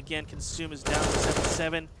nade again. Consume is down to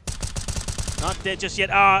 7-7. Not dead just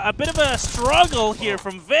yet. A bit of a struggle here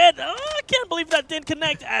from Vid. Oh, I can't believe that didn't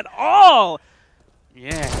connect at all.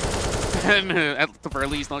 Yeah. And at the very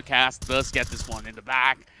least, no cast does get this one in the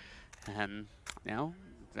back. And now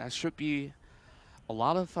that should be a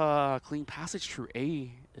lot of clean passage through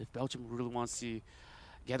A if Belgium really wants to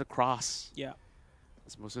get across. Yeah.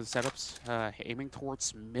 As most of the setups aiming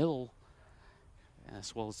towards middle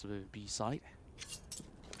as well as the B side.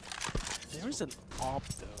 There is an op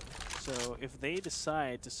though. So if they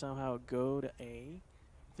decide to somehow go to A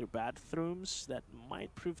through bathrooms, that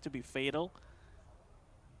might prove to be fatal.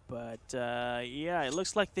 But yeah, it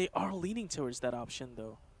looks like they are leaning towards that option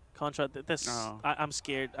though. Contra, this I'm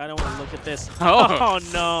scared. I don't want to look at this. Oh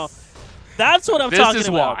no, that's what I'm talking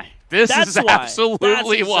about. This is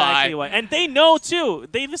absolutely why. And they know too.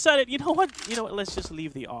 They decided, you know what? Let's just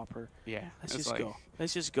leave the opper. Yeah, let's just go.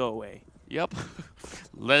 Let's just go away. Yep.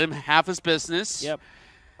 Let him have his business. Yep.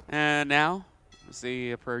 And now, as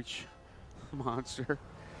they approach Monster,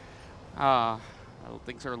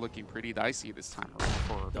 things are looking pretty dicey this time around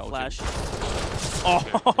for Belgium. Flash.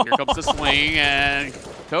 Here comes the swing, and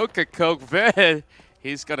Coke Vid,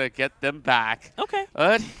 he's going to get them back. Okay.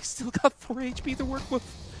 But he's still got 4 HP to work with.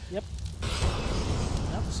 Yep.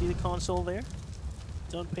 See the console there?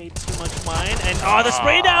 Don't pay too much mind. And the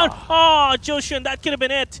spray down! Oh, Joshin, that could have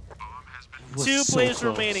been it. 2 players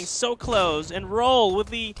remaining, so close. And Roll with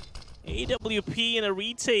the AWP and a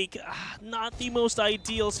retake. Not the most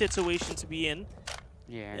ideal situation to be in.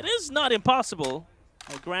 Yeah. It is not impossible.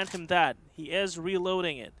 I grant him that. He is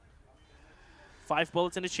reloading it. 5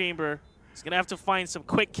 bullets in the chamber. He's going to have to find some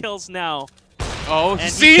quick kills now. Oh,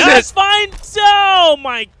 and he does find... Oh,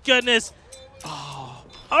 my goodness. Oh,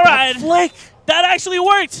 all right. Flick. That actually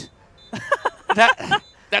worked.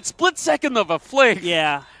 that split second of a flick.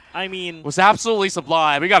 Yeah. I mean, was absolutely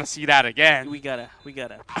sublime. We got to see that again. We gotta.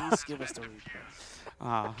 Please give us the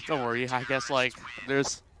replay. Don't worry. I guess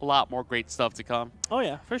there's a lot more great stuff to come. Oh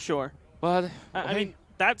yeah, for sure. But I mean,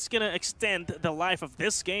 that's gonna extend the life of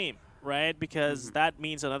this game, right? Because that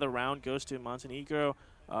means another round goes to Montenegro.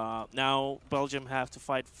 Now Belgium have to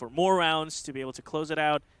fight for more rounds to be able to close it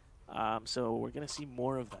out. So we're gonna see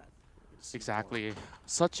more of that. Exactly.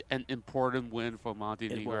 Such an important win for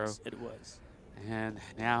Montenegro. It was. And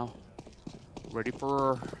now Ready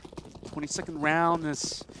for 22nd round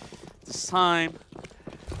this time.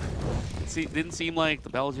 It didn't seem like the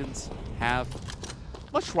Belgians have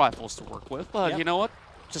much rifles to work with, but you know what?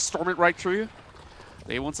 Just storm it right through you.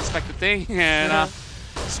 They won't suspect a thing, and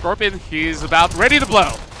Scorpion, he's about ready to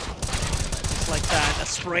blow. Just like that, a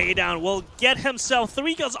spray down will get himself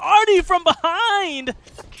 3 kills. Artie from behind!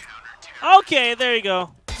 Okay, there you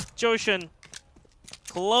go. Joshin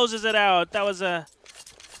closes it out. That was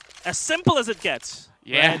as simple as it gets.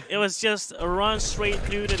 Yeah. Right? It was just a run straight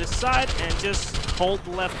through to the side and just hold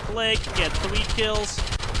left click, get 3 kills,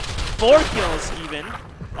 4 kills even.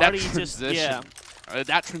 That transition,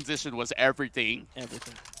 that transition was everything.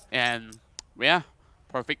 Everything. And yeah,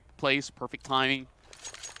 perfect place, perfect timing,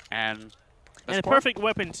 and a perfect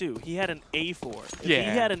weapon too. He had an A4. If he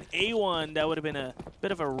had an A1, that would have been a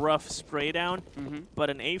bit of a rough spray down. But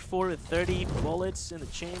an A4 with 30 bullets in the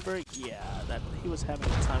chamber, yeah, that he was having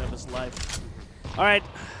the time of his life. All right,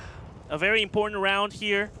 a very important round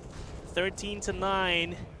here, 13-9.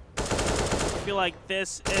 I feel like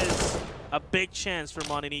this is a big chance for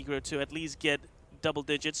Montenegro to at least get double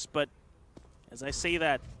digits, but as I say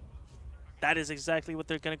that is exactly what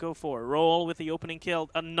they're going to go for. Roll with the opening kill,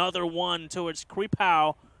 another one towards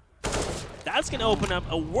Kripau. That's going to open up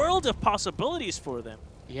a world of possibilities for them.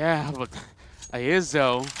 Yeah, but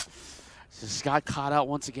IESF just got caught out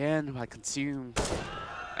once again by Consume.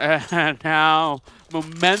 And now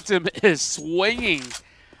momentum is swinging.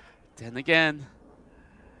 Then again,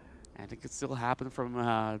 and it could still happen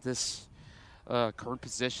from this current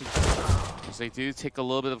position. As they do take a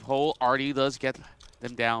little bit of hold, Artie does get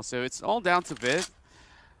them down. So it's all down to Vid.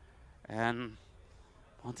 And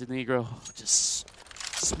Montenegro just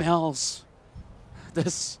smells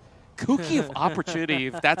this cookie of opportunity,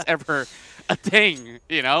 if that's ever a thing,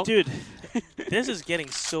 you know? Dude, this is getting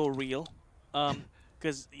so real.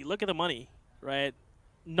 Because you look at the money, right?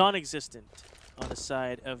 Non-existent on the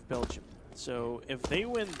side of Belgium. So if they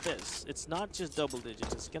win this, it's not just double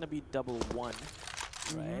digits. It's going to be double one,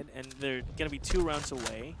 right? And they're going to be 2 rounds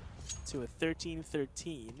away to a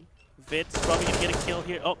 13-13. Vit's probably going to get a kill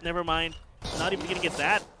here. Oh, never mind. Not even going to get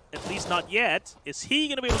that. At least not yet. Is he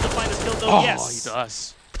going to be able to find his kill, though? Oh, yes. He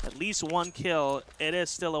does. At least 1 kill. It is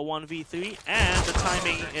still a 1v3, and the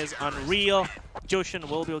timing is unreal. Joshin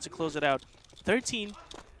will be able to close it out. 13-10.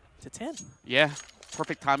 Yeah,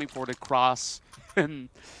 perfect timing for the cross. And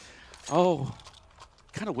oh,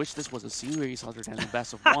 kind of wish this was a series other than the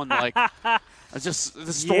best of one. Like, it's just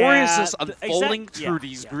the story is just unfolding through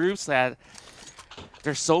these groups that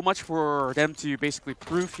there's so much for them to basically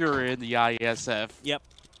prove here in the IESF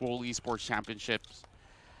World Esports Championships.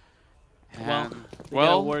 And, they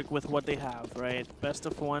gotta work with what they have, right? Best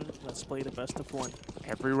of 1. Let's play the best of 1.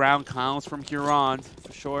 Every round counts from here on.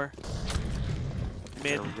 For sure.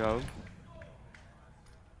 Mid. There we go.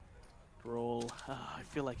 Roll. I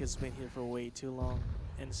feel like it's been here for way too long.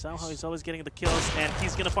 And somehow he's always getting the kills, and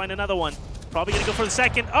he's going to find another one. Probably going to go for the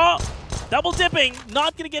second. Oh! Double dipping!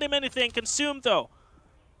 Not going to get him anything. Consumed, though.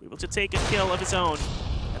 Able to take a kill of his own.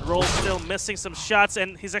 And Roll still missing some shots,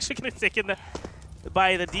 and he's actually going to take in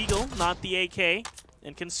by the Deagle, not the AK.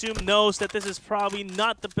 And Consume knows that this is probably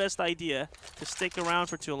not the best idea to stick around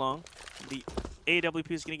for too long. The AWP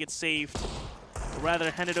is going to get saved.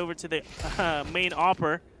 Rather hand it over to the main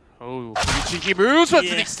opper. Oh, pretty cheeky moves, but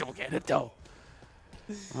they still get it though.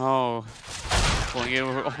 Oh, pulling it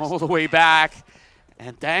all the way back,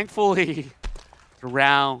 and thankfully, the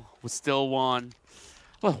round was still won.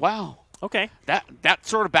 Well, wow. Okay. That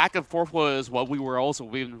sort of back and forth was what we were also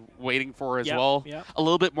been waiting for as well. Yep. A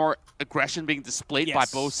little bit more aggression being displayed by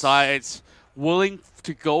both sides, willing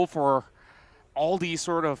to go for all these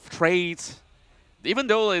sort of trades. Even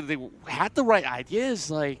though they had the right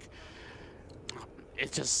ideas, like,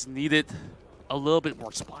 it just needed a little bit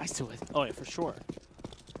more spice to it. Oh, yeah, for sure.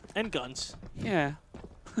 And guns. Yeah.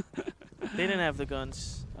 They didn't have the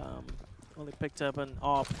guns. Only picked up an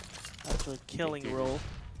op after a killing roll.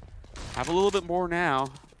 Have a little bit more now.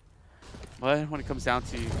 But when it comes down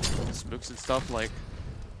to smokes and stuff, like,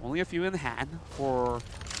 only a few in hand for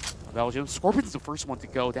Belgium. Scorpion's the first one to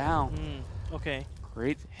go down. Okay.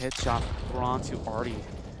 Great headshot thrown to Artie.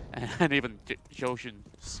 And even Joshin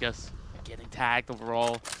just getting tagged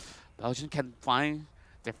overall. Belgium can find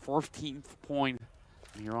their 14th point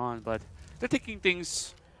here on, but they're taking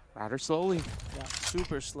things rather slowly. Yeah,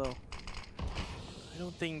 super slow. I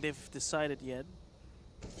don't think they've decided yet.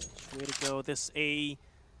 Way to go. This A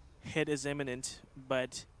hit is imminent,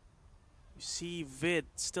 but you see Vid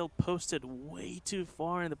still posted way too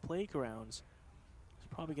far in the playgrounds. He's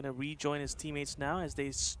probably going to rejoin his teammates now as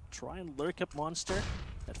they try and lurk up Monster.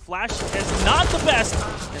 That flash is not the best,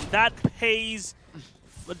 and that pays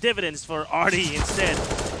dividends for Artie instead.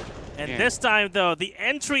 And this time, though, the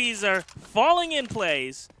entries are falling in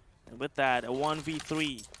place. And with that, a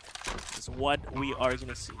 1v3 is what we are going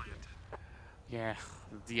to see. Yeah,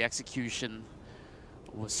 the execution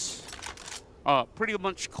was pretty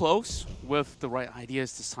much close with the right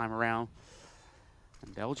ideas this time around.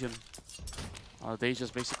 And Belgium, they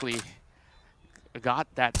just basically got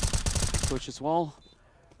that push as well.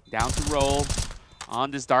 Down to roll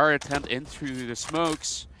on this dire attempt into the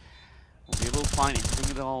smokes. Won't be able to find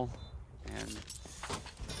anything at all. And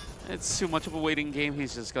it's too much of a waiting game.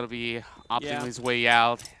 He's just going to be opting his way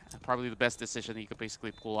out. Probably the best decision he could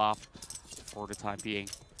basically pull off for the time being.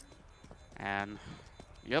 And,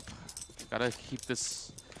 yep, got to keep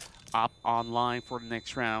this up online for the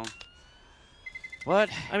next round. But,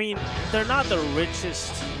 I mean, they're not the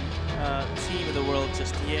richest team in the world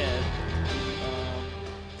just yet.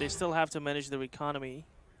 They still have to manage their economy.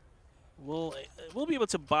 We'll be able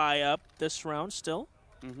to buy up this round still.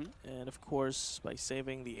 And of course, by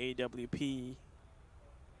saving the AWP,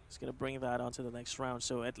 it's going to bring that onto the next round.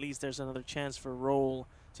 So at least there's another chance for Roll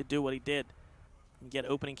to do what he did and get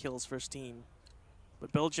opening kills for his team.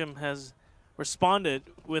 But Belgium has responded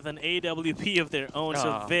with an AWP of their own.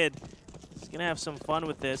 So Vid is going to have some fun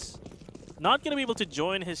with this. Not going to be able to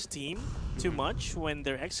join his team too much when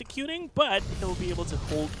they're executing, but he'll be able to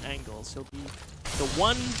hold angles. He'll be the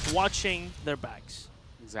one watching their backs.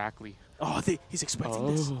 Exactly. Oh, he's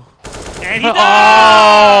expecting this. And he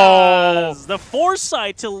does! The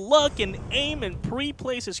foresight to look and aim and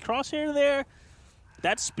pre-place his crosshair there,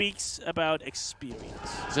 that speaks about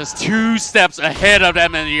experience. Just 2 steps ahead of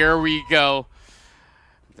them, and here we go.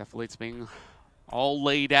 Definitely it's being all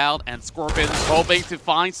laid out, and Scorpion's hoping to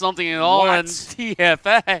find something at all, and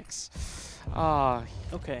TFX.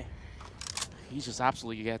 Okay. He just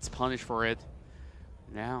absolutely gets punished for it.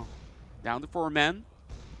 Now, down to 4 men.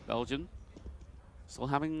 Belgium still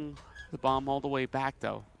having the bomb all the way back,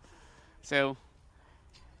 though. So,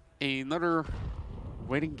 another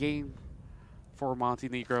waiting game for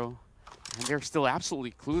Montenegro. And they're still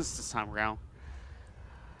absolutely clueless this time around.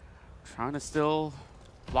 Trying to still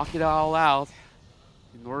block it all out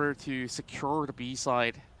in order to secure the B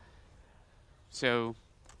side. So,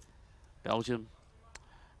 Belgium,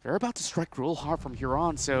 they're about to strike real hard from here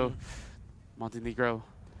on. So, Montenegro,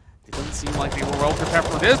 it doesn't seem like they were well prepared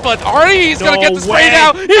for this, but Artie is going to get the spray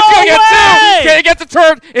down. He's going to get 2. Can he get the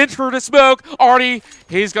turn into the smoke? Artie,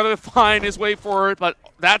 he's going to find his way for it, but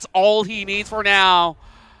that's all he needs for now.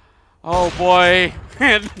 Oh, boy.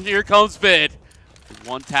 And here comes Vid.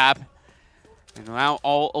 1 tap. And now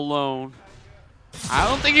all alone. I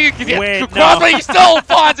don't think he can get across, but he still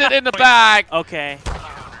finds it in the bag. Okay.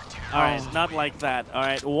 All right, not like that. All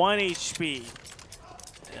right, 1 HP.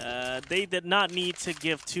 They did not need to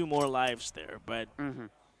give 2 more lives there, but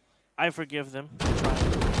I forgive them.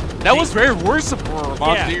 That was very worrisome for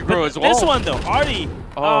Montenegro as well. This one, though, Artie.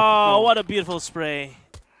 Oh, what a beautiful spray.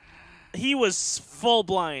 He was full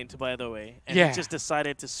blind, by the way, and he just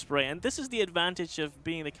decided to spray. And this is the advantage of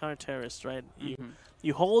being the counter-terrorist, right?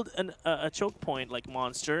 You hold a choke point like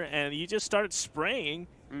Monster, and you just start spraying,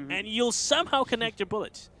 and you'll somehow connect your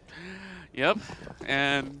bullets. Yep,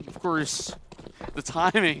 and of course, the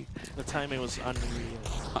timing. The timing was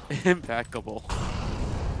unreal. Impeccable.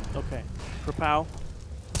 Okay, Propau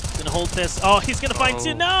gonna hold this. Oh, he's gonna find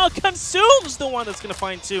 2. No, Consume's the one that's gonna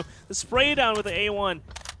find 2. The spray down with the A1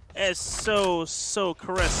 is so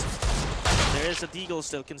crisp. There is a Deagle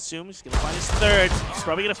still. Consume. He's gonna find his 3rd. He's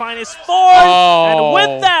probably gonna find his 4th. And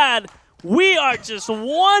with that, we are just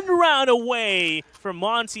 1 round away from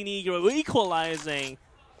Montenegro equalizing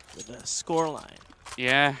with a scoreline.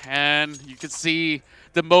 Yeah, and you can see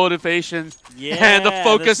the motivation and the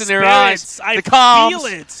focus in their eyes. I the comms. feel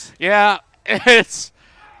it. Yeah, it's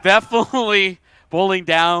definitely boiling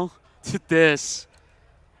down to this.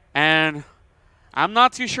 And I'm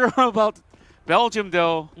not too sure about Belgium,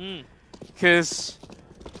 though, because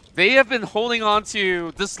they have been holding on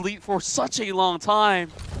to this lead for such a long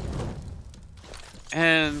time.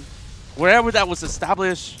 And wherever that was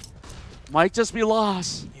established might just be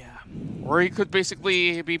lost. Yeah. Or he could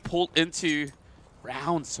basically be pulled into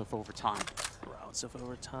rounds of overtime. Rounds of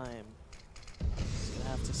overtime. He's going to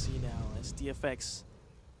have to see now as DFX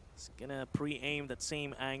is going to pre-aim that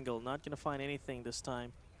same angle. Not going to find anything this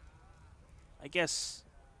time. I guess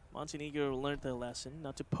Montenegro learned their lesson,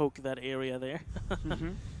 not to poke that area there.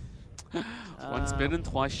 Once bitten,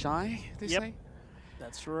 twice shy, they say?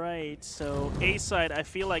 That's right. So A side, I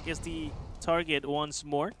feel like, is the target once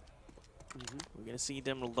more. We're going to see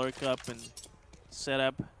them lurk up and set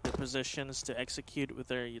up their positions to execute with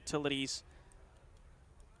their utilities.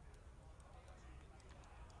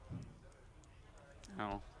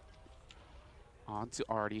 Now, on to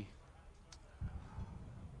Artie.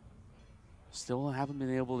 Still haven't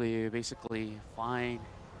been able to basically find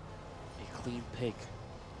a clean pick.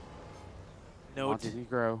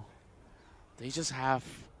 Montenegro, they just have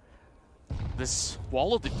this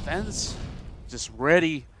wall of defense just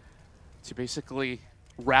ready to basically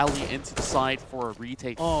rally into the side for a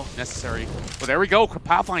retake necessary. But there we go.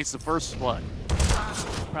 Krapau finds the first one.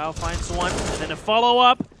 Krapau finds one, and then a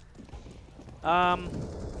follow-up. The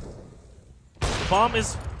bomb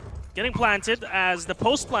is getting planted as the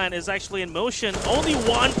post plant is actually in motion. Only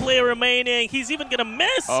one player remaining. He's even gonna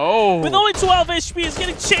miss. With only 12 HP, he's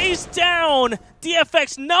getting chased down.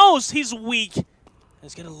 DFX knows he's weak.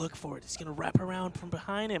 He's gonna look for it. He's gonna wrap around from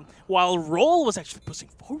behind him while Roll was actually pushing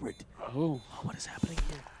forward. What is happening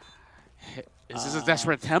here? Is this a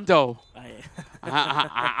desperate attempt, though?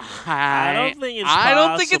 I don't think it's I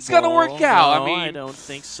don't think it's gonna work out. No, I mean, I don't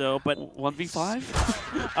think so. But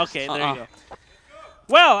 1v5. Okay, there you go.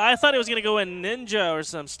 Well, I thought it was gonna go in Ninja or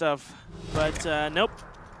some stuff, but nope,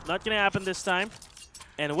 not gonna happen this time.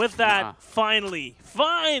 And with that, finally,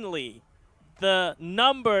 the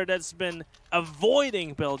number that's been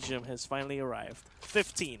avoiding Belgium has finally arrived.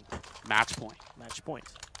 15. Match point. Match point.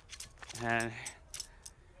 And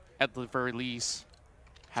at the very least,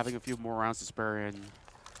 having a few more rounds to spare and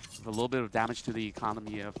a little bit of damage to the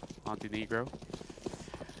economy of Montenegro,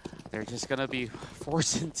 they're just going to be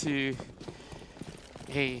forced into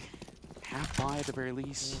a half buy at the very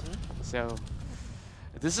least. So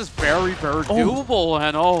this is very, very doable.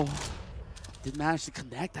 And didn't manage to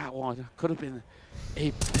connect that one. Could have been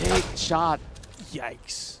a big shot.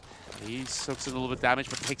 Yikes. He soaks in a little bit of damage,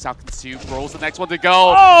 but takes out Consume. Rolls the next one to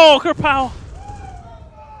go. Krapau.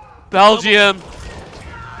 Belgium.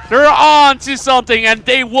 They're on to something, and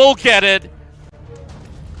they will get it.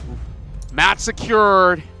 Match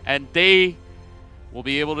secured, and they will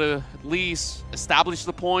be able to at least establish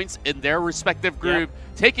the points in their respective group,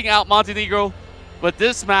 taking out Montenegro. But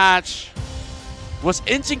this match was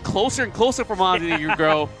inching closer and closer for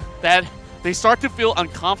Montenegro that they start to feel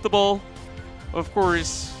uncomfortable. Of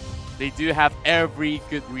course, they do have every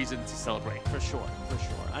good reason to celebrate. For sure.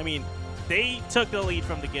 I mean, they took the lead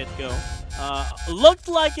from the get-go. Looked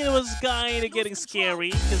like it was kind of getting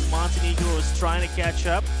scary because Montenegro was trying to catch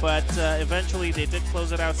up, but eventually they did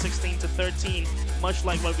close it out 16-13, much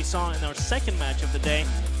like what we saw in our second match of the day.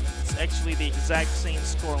 It's actually the exact same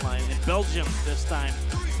scoreline, and Belgium this time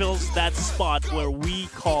fills that spot where we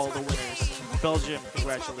call the winners. Belgium,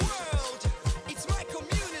 congratulations.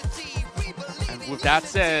 And with that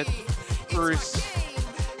said, first,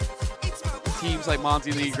 teams like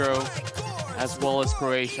Montenegro, as well as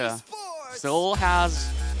Croatia, still has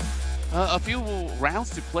a few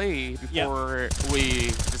rounds to play before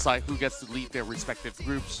we decide who gets to lead their respective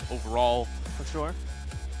groups overall. For sure.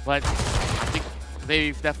 But I think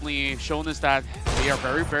they've definitely shown us that they are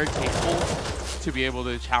very, very capable to be able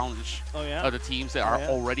to challenge the teams that are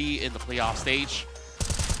already in the playoff stage.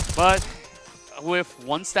 But with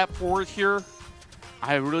one step forward here,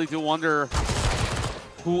 I really do wonder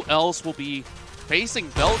who else will be facing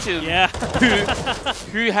Belgium,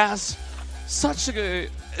 who has such an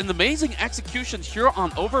amazing execution here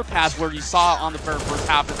on Overpass, where you saw on the very first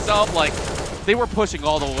half itself, like they were pushing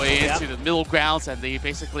all the way into the middle grounds, and they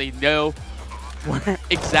basically know where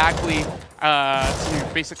exactly to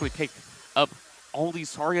basically pick up all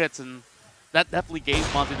these targets, and that definitely gave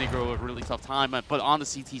Montenegro a really tough time. But on the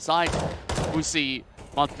CT side, we see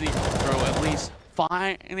Montenegro at least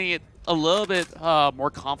finding it a little bit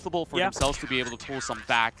more comfortable for themselves to be able to pull some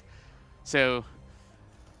back. So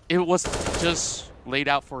it was just laid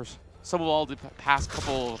out for some of all the past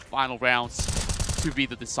couple of final rounds to be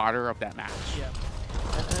the decider of that match.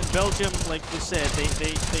 And Belgium, like you said,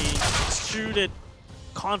 they extruded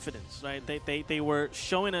confidence, right? They were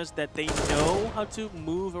showing us that they know how to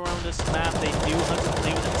move around this map. They knew how to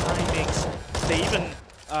play with the timings. They even,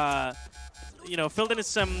 filled in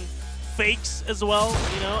some fakes as well,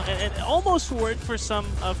 and it almost worked for some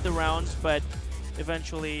of the rounds, but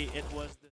eventually it was